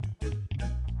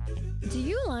Do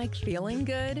you like feeling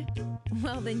good?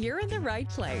 Well, then you're in the right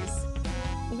place.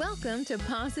 Welcome to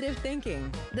Positive Thinking,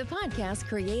 the podcast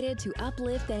created to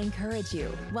uplift and encourage you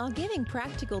while giving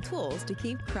practical tools to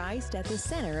keep Christ at the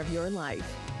center of your life.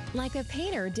 Like a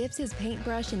painter dips his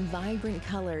paintbrush in vibrant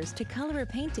colors to color a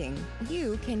painting,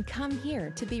 you can come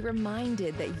here to be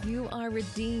reminded that you are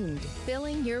redeemed,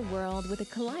 filling your world with a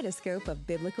kaleidoscope of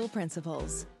biblical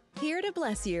principles. Here to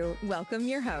bless you, welcome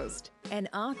your host, an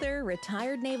author,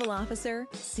 retired naval officer,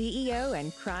 CEO,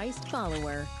 and Christ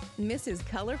follower, Mrs.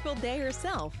 Colorful Day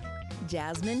herself,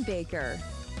 Jasmine Baker.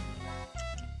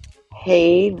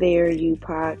 Hey there, you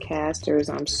podcasters.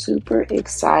 I'm super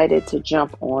excited to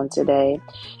jump on today.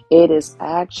 It is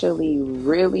actually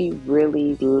really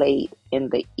late in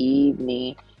the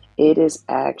evening. It is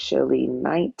actually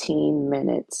 19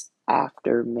 minutes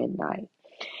after midnight.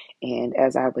 And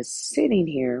as I was sitting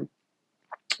here,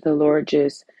 the Lord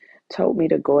just told me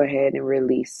to go ahead and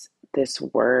release this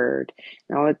word.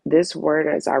 Now, this word,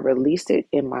 as I released it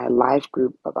in my life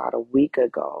group about a week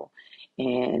ago,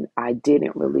 and I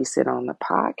didn't release it on the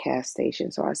podcast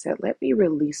station. So I said, let me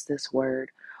release this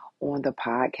word on the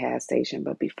podcast station.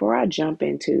 But before I jump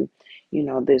into,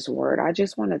 this word, I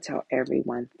just want to tell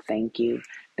everyone, thank you.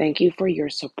 Thank you for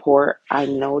your support. I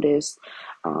noticed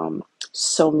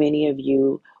so many of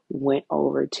you went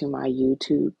over to my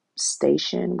YouTube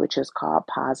station, which is called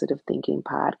Positive Thinking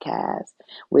Podcast,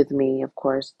 with me, of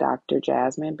course, Dr.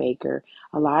 Jasmine Baker.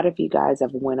 A lot of you guys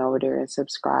have went over there and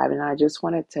subscribed, and I just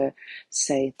wanted to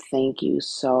say thank you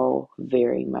so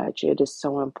very much. It is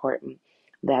so important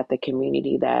that the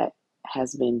community that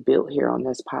has been built here on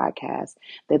this podcast,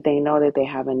 that they know that they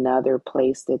have another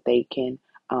place that they can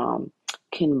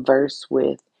converse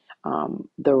with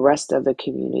the rest of the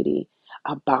community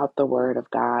about the Word of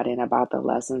God and about the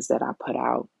lessons that I put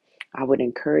out. I would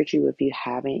encourage you, if you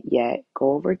haven't yet,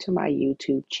 go over to my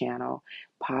YouTube channel,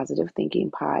 Positive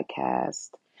Thinking Podcast.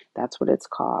 That's what it's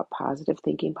called, Positive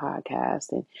Thinking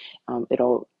Podcast. And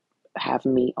it'll have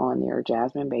me on there,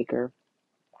 Jasmine Baker.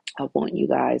 I want you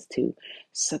guys to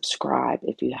subscribe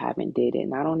if you haven't did it.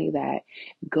 Not only that,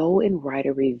 go and write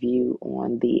a review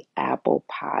on the Apple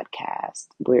Podcast,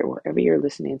 wherever you're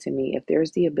listening to me. If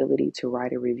there's the ability to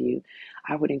write a review,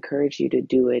 I would encourage you to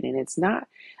do it. And it's not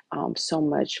so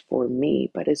much for me,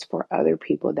 but it's for other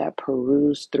people that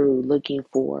peruse through looking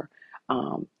for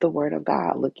the Word of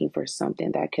God, looking for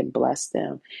something that can bless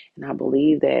them. And I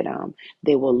believe that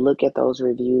they will look at those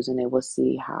reviews and they will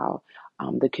see how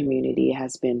the community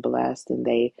has been blessed, and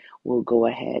they will go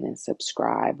ahead and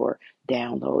subscribe or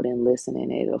download and listen,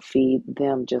 and it'll feed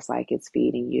them just like it's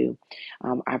feeding you.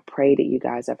 I pray that you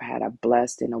guys have had a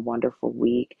blessed and a wonderful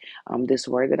week. This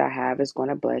word that I have is going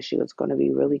to bless you. It's going to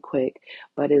be really quick,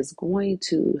 but it's going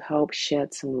to help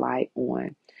shed some light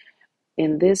on,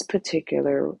 in this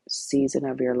particular season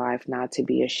of your life, not to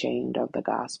be ashamed of the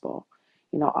gospel.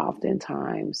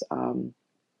 Oftentimes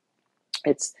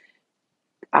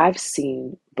I've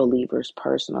seen believers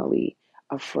personally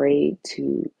afraid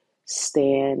to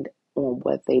stand on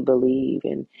what they believe.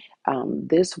 And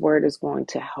this word is going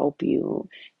to help you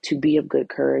to be of good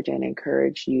courage and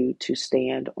encourage you to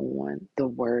stand on the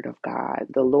Word of God.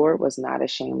 The Lord was not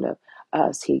ashamed of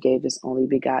us. He gave His only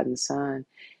begotten Son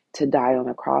to die on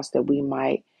the cross that we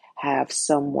might have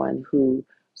someone whose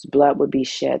blood would be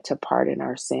shed to pardon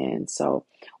our sins. So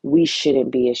we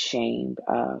shouldn't be ashamed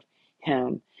of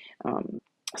Him.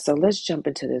 So let's jump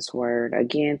into this word.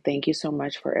 Again, thank you so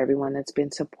much for everyone that's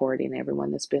been supporting,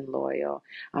 everyone that's been loyal.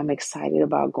 I'm excited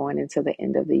about going into the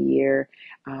end of the year.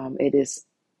 It is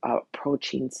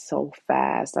approaching so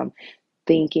fast. I'm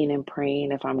thinking and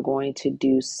praying if I'm going to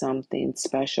do something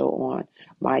special on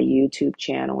my YouTube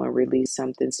channel and release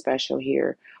something special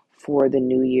here for the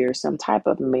new year, some type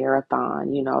of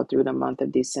marathon, through the month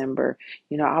of December.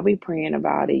 I'll be praying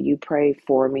about it. You pray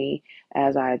for me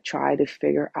as I try to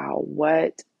figure out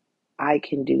what I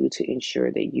can do to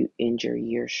ensure that you end your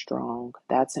year strong.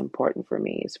 That's important for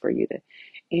me, is for you to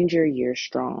end your year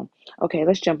strong. Okay,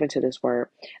 let's jump into this word.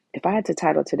 If I had to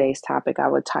title today's topic, I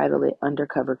would title it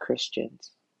Undercover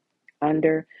Christians.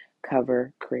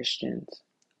 Undercover Christians.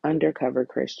 Undercover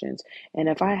Christians. And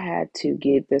if I had to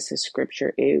give this a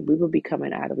scripture, we would be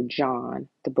coming out of John,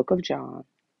 the book of John,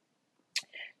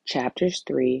 chapters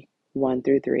 3, 1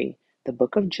 through 3. The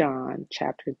book of John,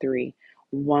 chapter 3,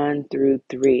 1 through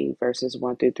 3, verses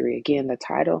 1 through 3. Again, the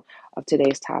title of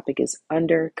today's topic is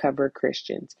Undercover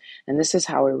Christians. And this is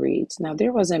how it reads. Now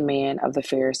there was a man of the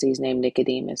Pharisees named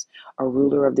Nicodemus, a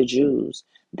ruler of the Jews.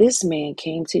 This man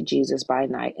came to Jesus by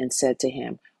night and said to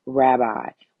him,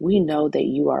 Rabbi, we know that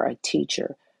you are a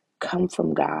teacher, come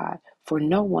from God, For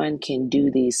no one can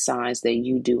do these signs that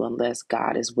you do unless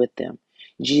God is with them.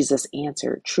 Jesus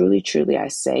answered, Truly, truly, I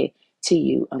say to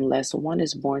you, unless one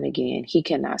is born again, he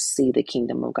cannot see the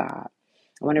kingdom of God.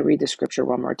 I want to read the scripture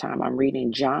one more time. I'm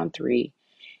reading John 3,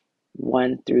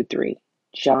 1 through 3.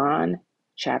 John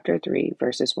chapter 3,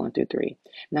 verses 1 through 3.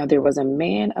 Now there was a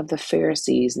man of the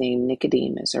Pharisees named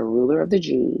Nicodemus, a ruler of the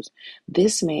Jews.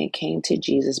 This man came to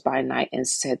Jesus by night and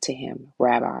said to him,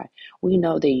 Rabbi, we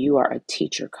know that you are a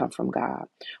teacher come from God,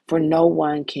 for no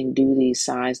one can do these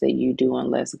signs that you do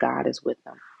unless God is with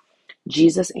them.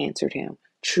 Jesus answered him,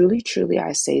 Truly, truly,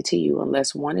 I say to you,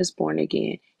 unless one is born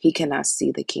again, he cannot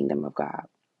see the kingdom of God.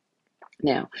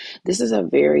 Now, this is a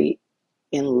very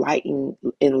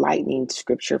enlightening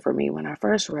scripture for me. When I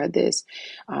first read this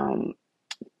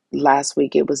last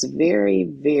week, it was very,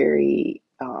 very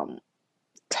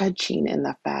touching in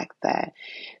the fact that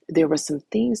there were some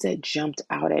things that jumped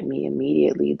out at me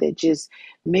immediately that just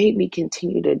made me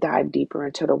continue to dive deeper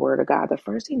into the Word of God. The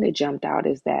first thing that jumped out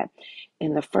is that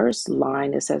in the first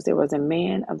line, it says, There was a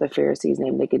man of the Pharisees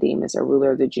named Nicodemus, a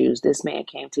ruler of the Jews. This man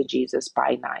came to Jesus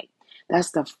by night.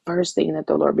 That's the first thing that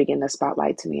the Lord began to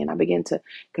spotlight to me. And I began to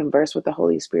converse with the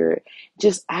Holy Spirit,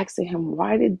 just asking him,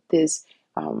 why did this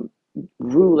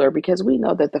ruler, because we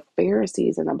know that the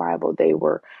Pharisees in the Bible, they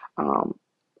were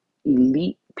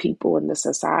elite people in the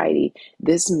society.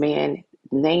 This man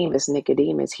name is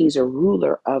Nicodemus. He's a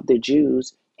ruler of the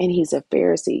Jews and he's a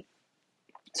Pharisee.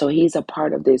 So he's a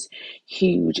part of this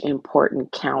huge,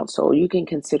 important council. You can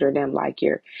consider them like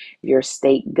your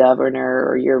state governor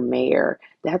or your mayor.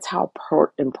 That's how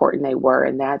important they were,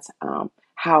 and that's how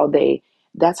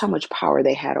much power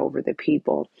they had over the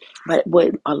people. But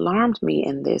what alarmed me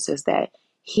in this is that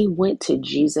he went to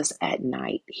Jesus at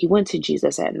night. He went to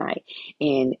Jesus at night,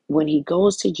 and when he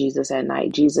goes to Jesus at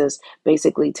night, Jesus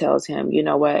basically tells him, you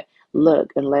know what?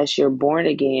 Look, unless you're born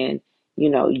again,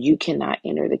 you cannot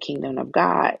enter the kingdom of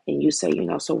God. And you say,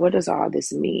 so what does all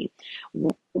this mean?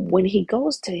 When he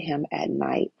goes to him at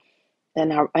night,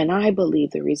 and I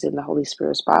believe the reason the Holy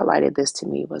Spirit spotlighted this to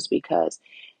me was because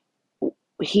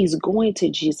he's going to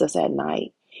Jesus at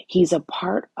night. He's a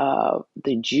part of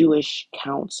the Jewish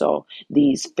council,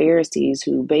 these Pharisees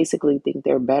who basically think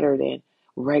they're better than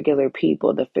regular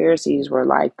people. The Pharisees were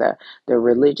like the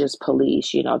religious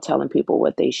police, telling people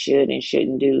what they should and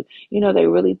shouldn't do. They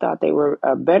really thought they were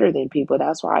better than people.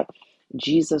 That's why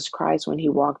Jesus Christ, when he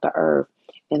walked the earth,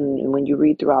 and when you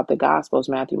read throughout the Gospels,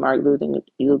 Matthew, Mark,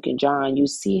 Luke, and John, you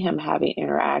see him having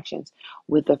interactions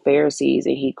with the Pharisees,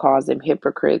 and he calls them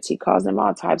hypocrites. He calls them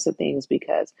all types of things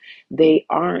because they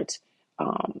aren't,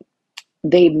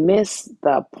 they miss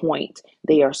the point.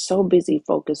 They are so busy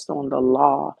focused on the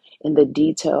law and the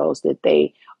details that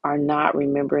they are not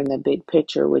remembering the big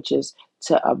picture, which is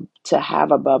to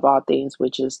have above all things,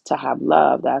 which is to have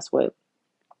love. That's what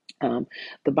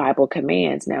the Bible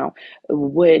commands. Now,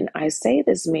 when I say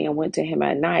this man went to him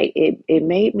at night, it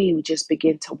made me just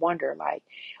begin to wonder, like,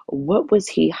 what was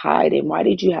he hiding? Why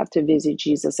did you have to visit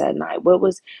Jesus at night? What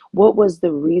was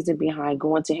the reason behind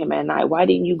going to him at night? Why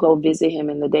didn't you go visit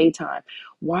him in the daytime?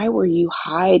 Why were you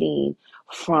hiding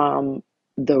from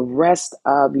the rest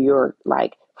of your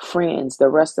friends, the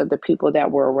rest of the people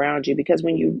that were around you? Because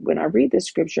when I read this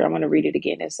scripture, I'm going to read it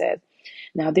again. It says,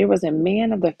 now there was a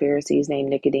man of the Pharisees named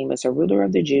Nicodemus, a ruler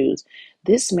of the Jews.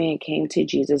 This man came to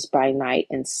Jesus by night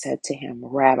and said to him,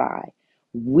 Rabbi,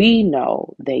 we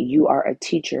know that you are a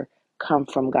teacher come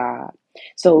from God.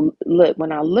 So look,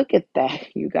 when I look at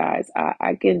that, you guys,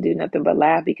 I can do nothing but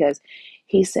laugh because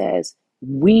he says,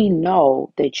 we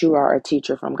know that you are a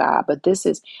teacher from God. But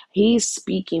he's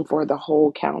speaking for the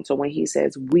whole council when he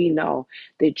says, we know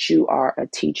that you are a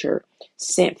teacher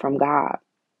sent from God.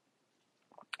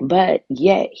 But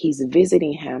yet he's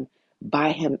visiting him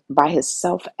by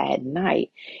himself at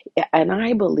night. And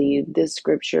I believe this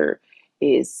scripture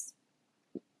is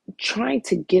trying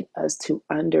to get us to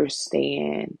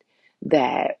understand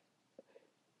that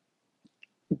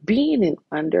being an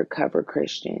undercover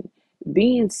Christian,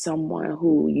 being someone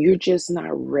who you're just not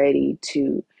ready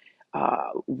to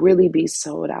really be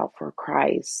sold out for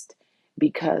Christ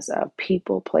because of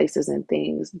people, places, and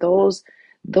things, those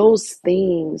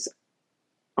things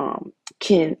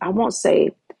I won't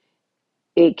say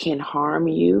it can harm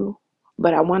you,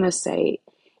 but I want to say,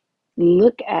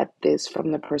 look at this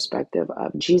from the perspective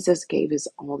of Jesus gave his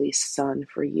only son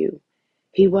for you.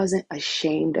 He wasn't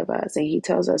ashamed of us, and he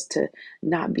tells us to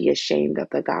not be ashamed of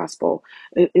the gospel.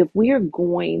 If we are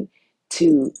going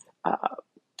to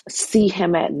see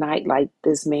him at night like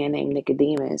this man named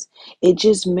Nicodemus, it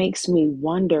just makes me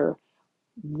wonder,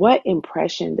 what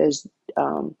impression does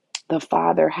the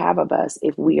Father have of us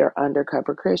if we are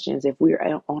undercover Christians, if we're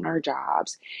on our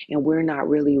jobs and we're not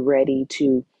really ready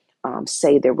to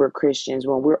say that we're Christians.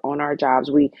 When we're on our jobs,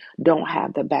 we don't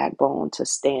have the backbone to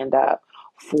stand up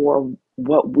for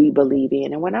what we believe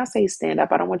in. And when I say stand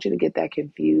up, I don't want you to get that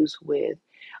confused with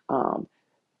um,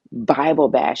 Bible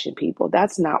bashing people.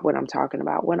 That's not what I'm talking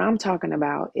about. What I'm talking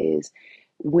about is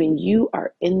when you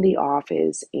are in the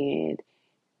office and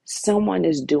someone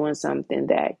is doing something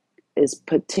that is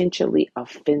potentially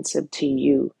offensive to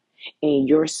you in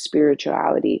your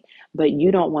spirituality, but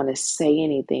you don't want to say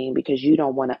anything because you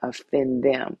don't want to offend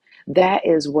them. That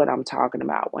is what I'm talking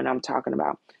about when I'm talking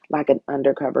about like an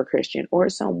undercover Christian or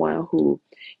someone who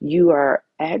you are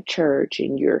at church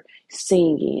and you're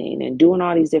singing and doing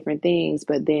all these different things,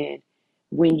 but then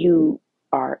when you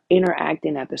are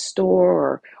interacting at the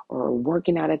store or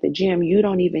working out at the gym, you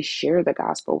don't even share the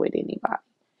gospel with anybody.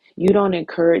 You don't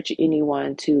encourage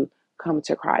anyone to come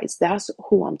to Christ. That's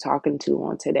who I'm talking to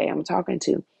on today. I'm talking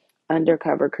to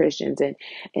undercover Christians.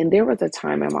 And there was a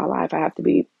time in my life, I have to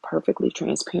be perfectly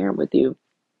transparent with you,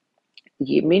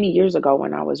 many years ago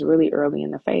when I was really early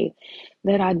in the faith,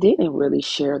 that I didn't really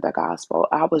share the gospel.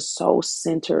 I was so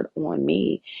centered on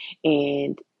me.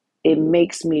 And it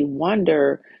makes me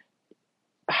wonder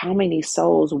how many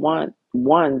souls want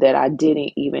one that I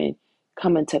didn't even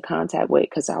come into contact with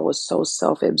because I was so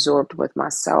self-absorbed with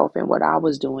myself and what I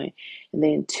was doing. And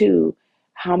then two,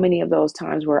 how many of those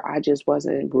times where I just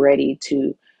wasn't ready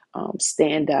to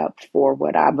stand up for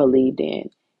what I believed in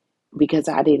because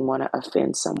I didn't want to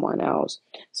offend someone else.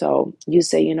 So you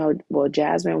say, well,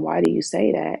 Jasmine, why do you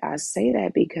say that? I say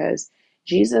that because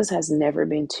Jesus has never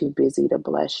been too busy to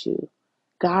bless you.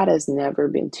 God has never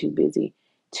been too busy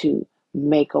to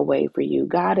make a way for you.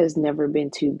 God has never been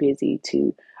too busy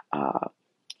to uh,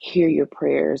 hear your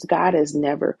prayers. God has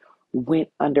never went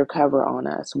undercover on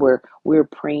us where we're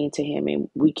praying to him and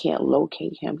we can't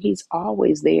locate him. He's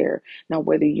always there. Now,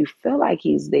 whether you feel like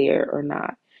he's there or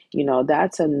not,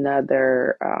 that's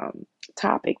another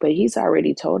topic, but he's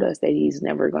already told us that he's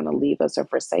never going to leave us or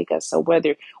forsake us. So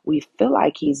whether we feel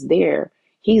like he's there,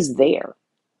 he's there.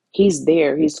 He's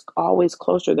there. He's always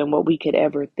closer than what we could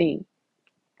ever think.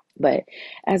 But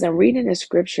as I'm reading the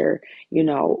scripture,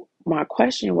 my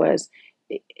question was,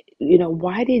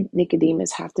 why did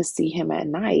Nicodemus have to see him at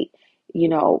night?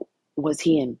 Was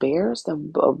he embarrassed of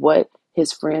what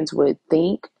his friends would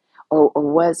think? Or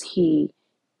was he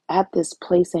at this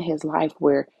place in his life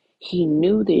where he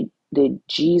knew that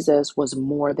Jesus was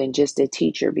more than just a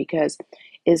teacher? Because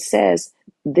it says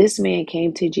this man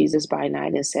came to Jesus by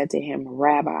night and said to him,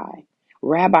 Rabbi.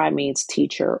 Rabbi means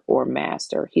teacher or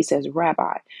master. He says,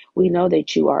 Rabbi, we know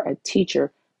that you are a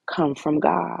teacher come from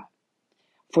God.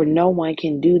 For no one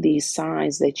can do these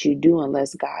signs that you do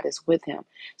unless God is with him.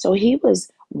 So he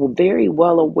was very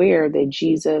well aware that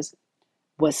Jesus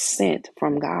was sent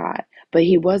from God, but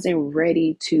he wasn't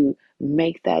ready to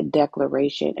make that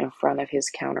declaration in front of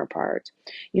his counterparts.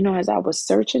 As I was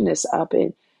searching this up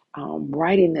and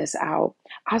writing this out,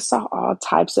 I saw all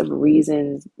types of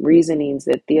reasonings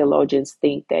that theologians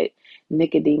think that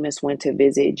Nicodemus went to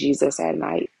visit Jesus at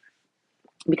night,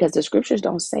 because the scriptures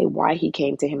don't say why he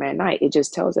came to him at night. It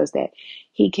just tells us that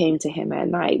he came to him at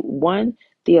night. One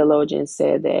theologian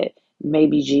said that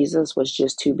maybe Jesus was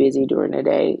just too busy during the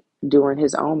day doing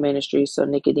his own ministry, so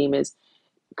Nicodemus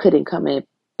couldn't come in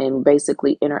and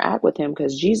basically interact with him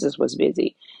because Jesus was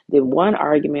busy. Then one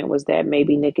argument was that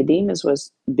maybe Nicodemus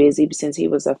was busy since he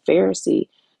was a Pharisee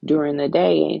during the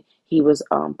day, and he was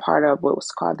part of what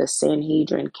was called the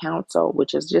Sanhedrin Council,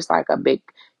 which is just like a big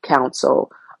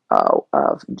council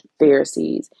of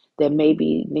Pharisees. That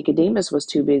maybe Nicodemus was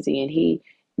too busy and he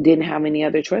didn't have any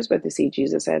other choice but to see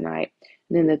Jesus at night.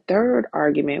 And then the third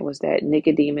argument was that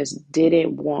Nicodemus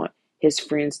didn't want his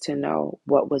friends to know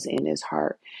what was in his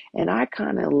heart. And I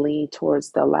kind of lean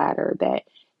towards the latter, that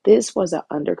this was an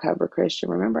undercover Christian.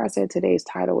 Remember, I said today's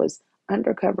title was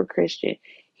Undercover Christian.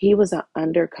 He was an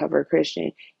undercover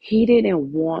Christian. He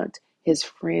didn't want his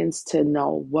friends to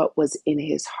know what was in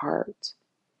his heart.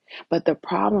 But the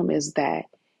problem is that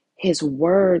his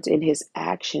words and his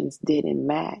actions didn't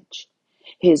match.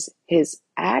 His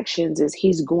actions is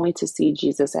he's going to see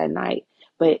Jesus at night.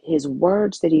 But his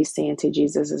words that he's saying to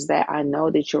Jesus is that I know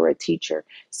that you're a teacher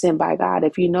sent by God.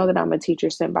 If you know that I'm a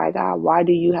teacher sent by God, why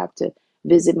do you have to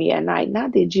visit me at night?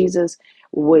 Not that Jesus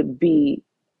would be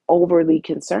overly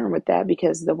concerned with that,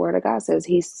 because the word of God says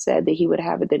he said that he would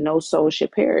have it that no soul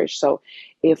should perish. So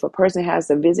if a person has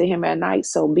to visit him at night,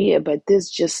 so be it. But this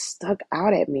just stuck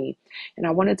out at me. And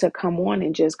I wanted to come on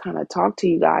and just kind of talk to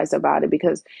you guys about it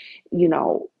because,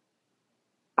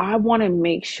 I want to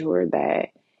make sure that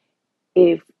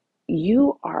if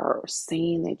you are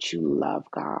saying that you love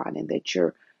God and that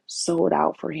you're sold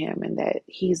out for Him and that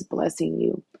He's blessing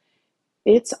you,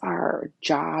 it's our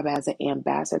job as an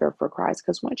ambassador for Christ.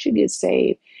 Because once you get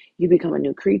saved, you become a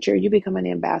new creature. You become an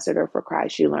ambassador for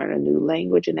Christ. You learn a new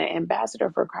language. And an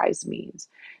ambassador for Christ means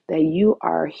that you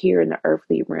are here in the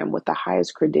earthly realm with the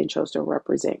highest credentials to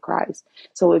represent Christ.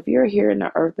 So if you're here in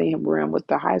the earthly realm with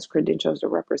the highest credentials to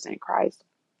represent Christ,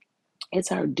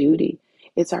 it's our duty,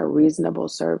 it's our reasonable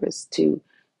service to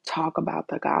talk about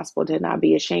the gospel, to not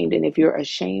be ashamed. And if you're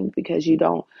ashamed because you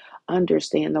don't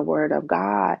understand the word of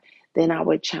God, then I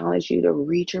would challenge you to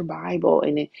read your Bible.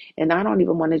 And I don't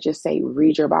even want to just say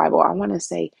read your Bible. I want to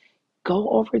say go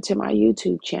over to my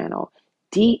YouTube channel,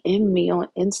 DM me on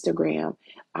Instagram.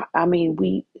 I mean,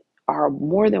 we are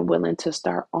more than willing to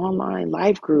start online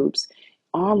life groups,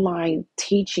 online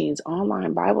teachings,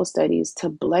 online Bible studies to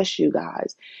bless you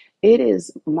guys. It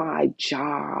is my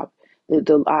job,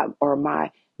 or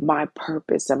my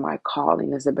purpose and my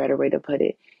calling is a better way to put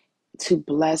it, to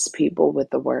bless people with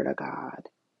the word of God.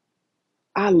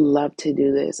 I love to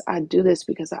do this. I do this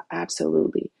because I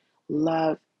absolutely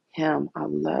love Him. I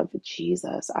love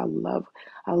Jesus. I love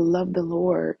the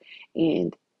Lord,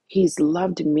 and He's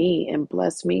loved me and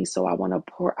blessed me. So I want to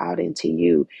pour out into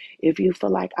you. If you feel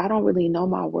like I don't really know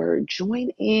my word, join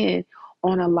in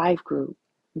on a life group.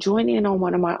 Join in on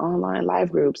one of my online life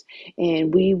groups,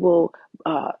 and we will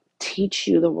teach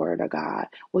you the word of God.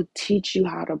 We'll teach you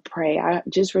how to pray. I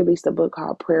just released a book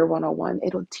called Prayer 101.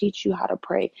 It'll teach you how to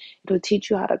pray. It'll teach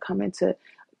you how to come into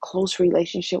close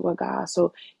relationship with God,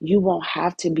 so you won't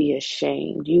have to be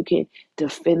ashamed. You can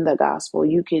defend the gospel.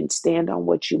 You can stand on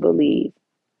what you believe.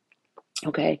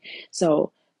 Okay.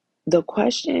 So the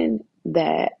question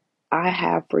that I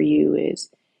have for you is,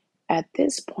 at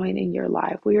this point in your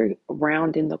life, we're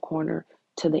rounding the corner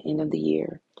to the end of the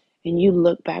year, and you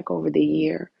look back over the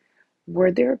year,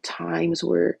 were there times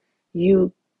where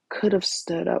you could have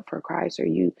stood up for Christ, or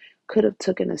you could have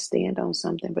taken a stand on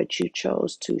something, but you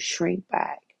chose to shrink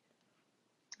back?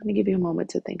 Let me give you a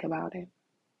moment to think about it.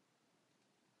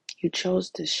 You chose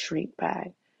to shrink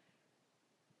back,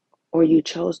 or you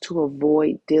chose to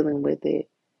avoid dealing with it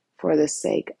for the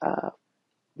sake of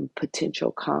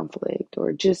potential conflict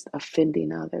or just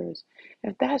offending others.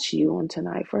 If that's you on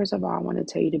tonight, first of all, I want to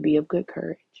tell you to be of good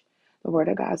courage. The word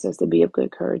of God says to be of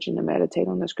good courage and to meditate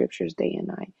on the scriptures day and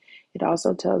night. It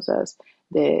also tells us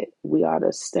that we ought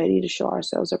to study to show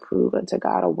ourselves approved unto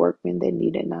God, a workman that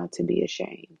needed not to be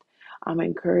ashamed. I'm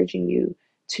encouraging you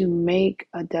to make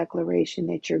a declaration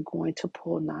that you're going to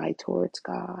pull nigh towards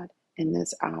God in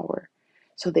this hour,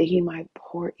 so that He might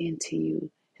pour into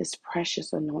you His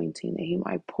precious anointing, that He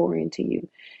might pour into you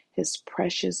His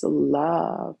precious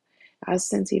love. I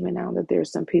sense even now that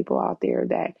there's some people out there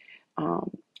that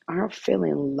aren't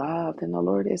feeling loved, and the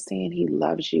Lord is saying He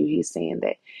loves you. He's saying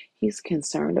that He's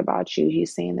concerned about you.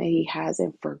 He's saying that He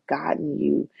hasn't forgotten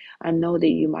you. I know that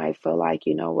you might feel like,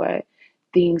 you know what,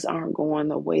 things aren't going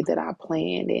the way that I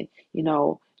planned, and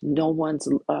no one's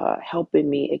helping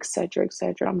me, etc.,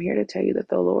 etc. I'm here to tell you that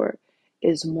the Lord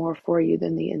is more for you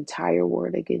than the entire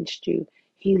world against you.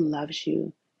 He loves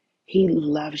you. He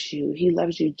loves you. He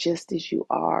loves you just as you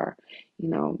are.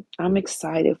 I'm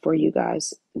excited for you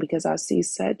guys because I see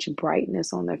such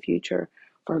brightness on the future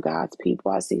for God's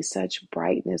people. I see such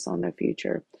brightness on the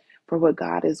future for what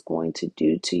God is going to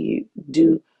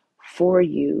do for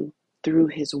you through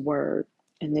His word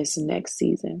in this next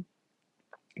season.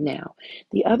 Now,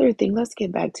 the other thing, let's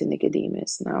get back to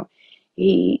Nicodemus. Now,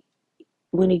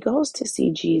 when he goes to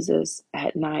see Jesus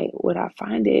at night, what I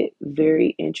find it very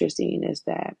interesting is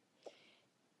that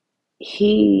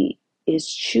he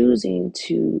is choosing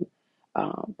to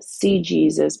see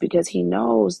Jesus because he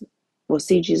knows,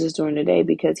 see Jesus during the day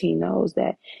because he knows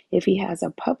that if he has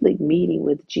a public meeting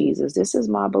with Jesus, this is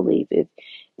my belief. If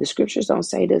the scriptures don't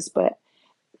say this, but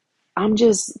I'm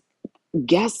just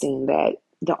guessing that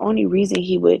the only reason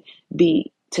he would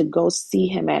be to go see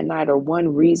him at night, or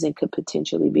one reason could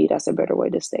potentially be, that's a better way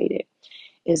to state it,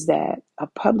 is that a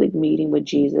public meeting with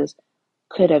Jesus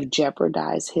could have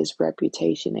jeopardized his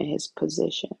reputation and his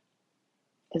position.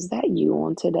 Is that you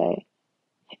on today?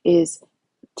 Is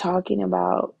talking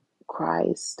about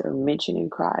Christ or mentioning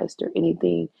Christ or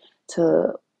anything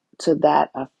to that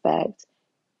effect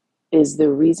is the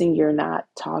reason you're not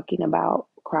talking about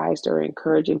Christ or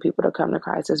encouraging people to come to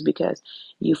Christ, is because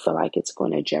you feel like it's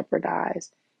going to jeopardize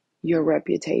your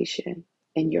reputation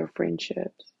and your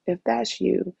friendships? If that's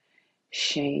you,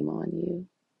 shame on you.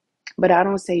 But I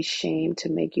don't say shame to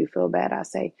make you feel bad. I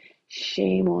say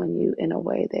shame on you in a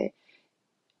way that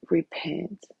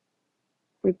repent.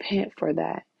 Repent for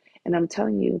that. And I'm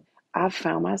telling you, I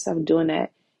found myself doing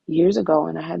that years ago,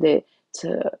 and I had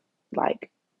to like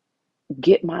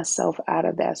get myself out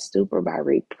of that stupor by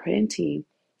repenting,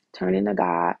 turning to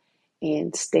God,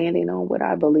 and standing on what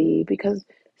I believe, because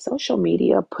social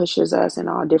media pushes us in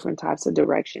all different types of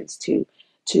directions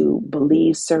to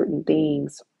believe certain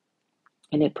things,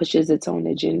 and it pushes its own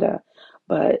agenda.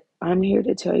 But I'm here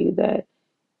to tell you that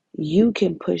you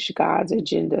can push God's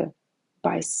agenda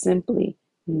by simply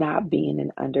not being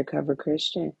an undercover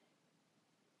Christian,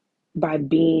 by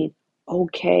being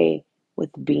okay with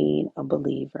being a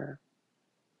believer.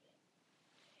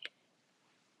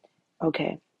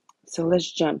 Okay, so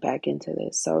let's jump back into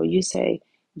this. So you say,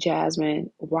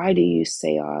 Jasmine, why do you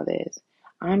say all this?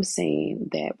 I'm saying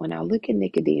that when I look at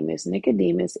Nicodemus,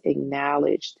 Nicodemus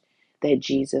acknowledged that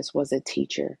Jesus was a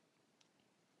teacher.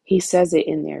 He says it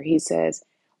in there. He says,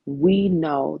 we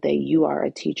know that you are a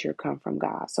teacher come from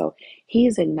God. So he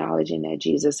is acknowledging that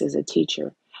Jesus is a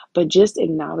teacher. But just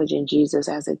acknowledging Jesus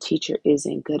as a teacher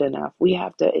isn't good enough. We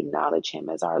have to acknowledge him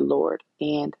as our Lord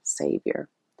and Savior.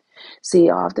 See,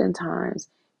 oftentimes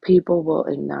people will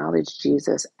acknowledge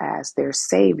Jesus as their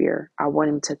Savior. I want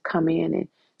him to come in and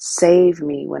save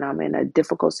me when I'm in a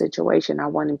difficult situation. I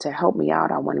want him to help me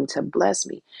out. I want him to bless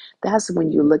me. That's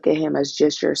when you look at him as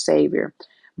just your Savior.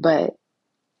 But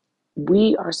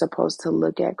we are supposed to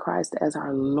look at Christ as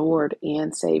our Lord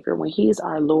and Savior. When he's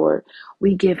our Lord,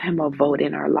 we give him a vote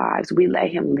in our lives. We let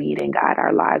him lead and guide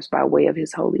our lives by way of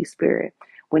his Holy Spirit.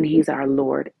 When he's our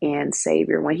Lord and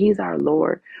Savior, when he's our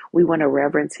Lord, we want to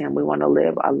reverence him. We want to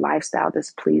live a lifestyle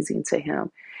that's pleasing to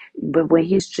him. But when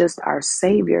he's just our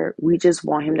Savior, we just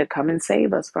want him to come and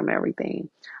save us from everything.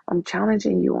 I'm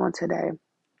challenging you on today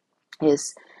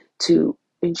is to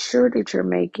ensure that you're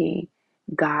making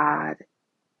God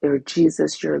or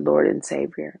Jesus, your Lord and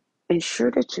Savior.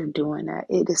 Ensure that you're doing that.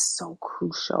 It is so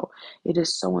crucial. It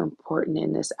is so important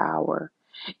in this hour.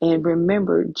 And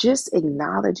remember, just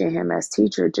acknowledging him as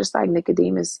teacher, just like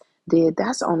Nicodemus did,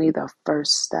 that's only the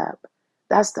first step.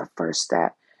 That's the first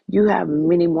step. You have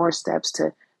many more steps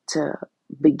to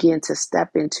begin to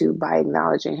step into by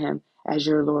acknowledging him as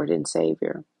your Lord and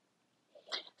Savior.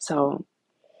 So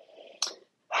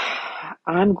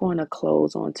I'm going to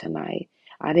close on tonight.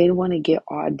 I didn't want to get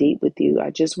all deep with you.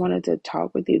 I just wanted to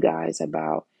talk with you guys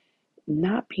about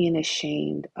not being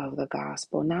ashamed of the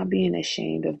gospel, not being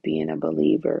ashamed of being a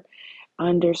believer,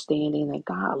 understanding that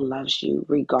God loves you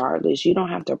regardless. You don't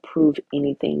have to prove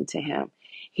anything to him.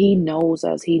 He knows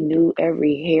us. He knew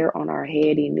every hair on our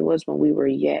head. He knew us when we were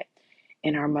yet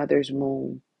in our mother's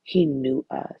womb. He knew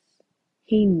us.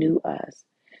 He knew us.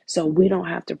 So we don't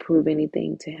have to prove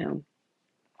anything to him.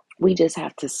 We just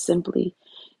have to simply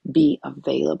be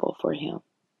available for him.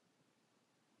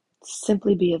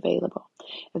 Simply be available.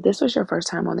 If this was your first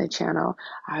time on the channel,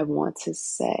 I want to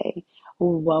say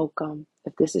welcome.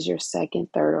 If this is your second,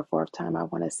 third, or fourth time, I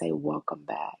want to say welcome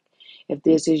back. If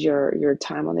this is your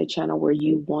time on the channel where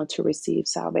you want to receive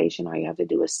salvation, all you have to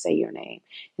do is say your name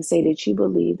and say that you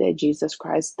believe that Jesus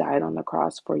Christ died on the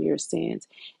cross for your sins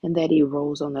and that he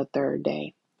rose on the third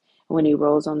day. When he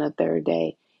rose on the third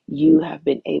day, you have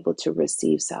been able to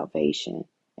receive salvation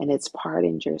and it's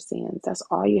pardoned your sins. That's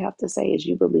all you have to say is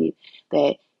you believe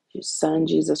that your son,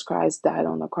 Jesus Christ, died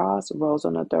on the cross, rose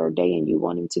on the third day, and you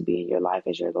want him to be in your life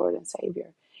as your Lord and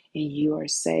Savior, and you are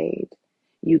saved.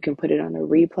 You can put it on a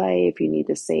replay if you need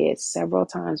to say it several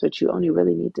times, but you only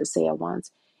really need to say it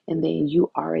once, and then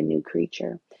you are a new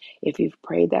creature. If you've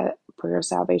prayed that prayer of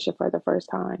salvation for the first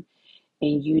time,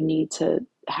 and you need to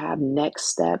have next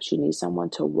steps, you need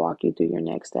someone to walk you through your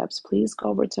next steps, please go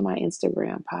over to my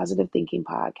Instagram, Positive Thinking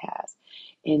Podcast,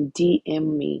 and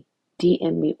DM me,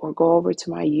 or go over to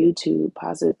my YouTube,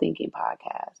 Positive Thinking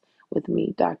Podcast, with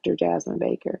me, Dr. Jasmine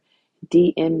Baker.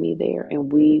 DM me there,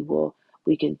 and we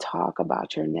can talk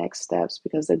about your next steps,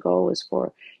 because the goal is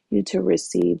for you to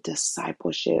receive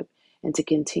discipleship and to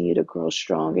continue to grow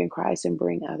strong in Christ and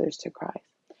bring others to Christ.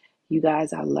 You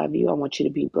guys, I love you. I want you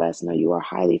to be blessed. Know you are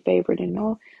highly favored, and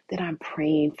know that I'm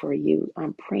praying for you.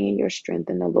 I'm praying your strength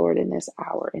in the Lord in this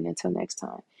hour. And until next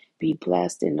time, be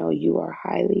blessed and know you are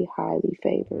highly, highly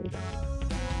favored.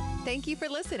 Thank you for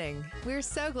listening. We're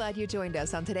so glad you joined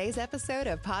us on today's episode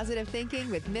of Positive Thinking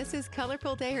with Mrs.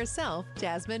 Colorful Day herself,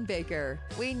 Jasmine Baker.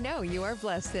 We know you are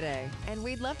blessed today, and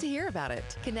we'd love to hear about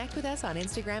it. Connect with us on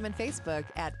Instagram and Facebook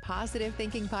at Positive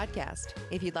Thinking Podcast.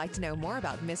 If you'd like to know more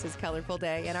about Mrs. Colorful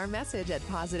Day and our message at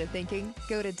Positive Thinking,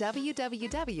 go to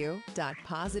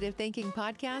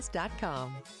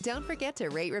www.positivethinkingpodcast.com. Don't forget to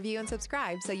rate, review, and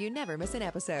subscribe so you never miss an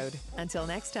episode. Until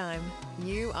next time,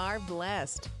 you are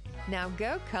blessed. Now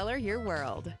go color your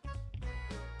world.